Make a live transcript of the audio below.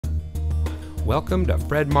Welcome to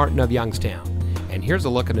Fred Martin of Youngstown, and here's a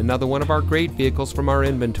look at another one of our great vehicles from our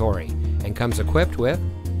inventory, and comes equipped with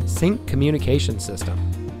sync communication system,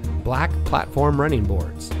 black platform running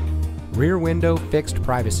boards, rear window fixed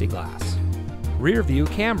privacy glass, rear view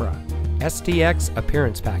camera, STX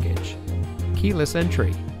appearance package, keyless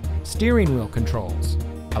entry, steering wheel controls,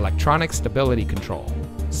 electronic stability control,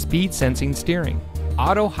 speed sensing steering,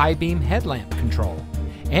 auto high beam headlamp control,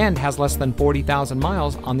 and has less than 40,000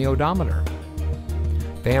 miles on the odometer.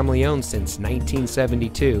 Family owned since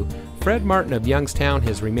 1972, Fred Martin of Youngstown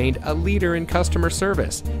has remained a leader in customer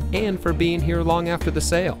service and for being here long after the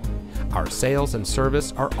sale. Our sales and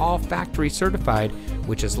service are all factory certified,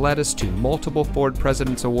 which has led us to multiple Ford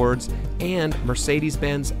President's Awards and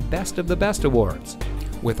Mercedes-Benz Best of the Best Awards.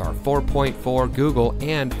 With our 4.4 Google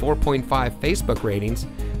and 4.5 Facebook ratings,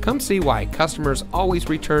 come see why customers always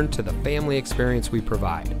return to the family experience we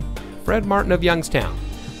provide. Fred Martin of Youngstown.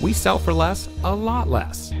 We sell for less, a lot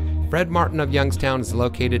less. Fred Martin of Youngstown is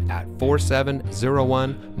located at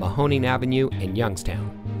 4701 Mahoning Avenue in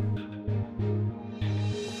Youngstown.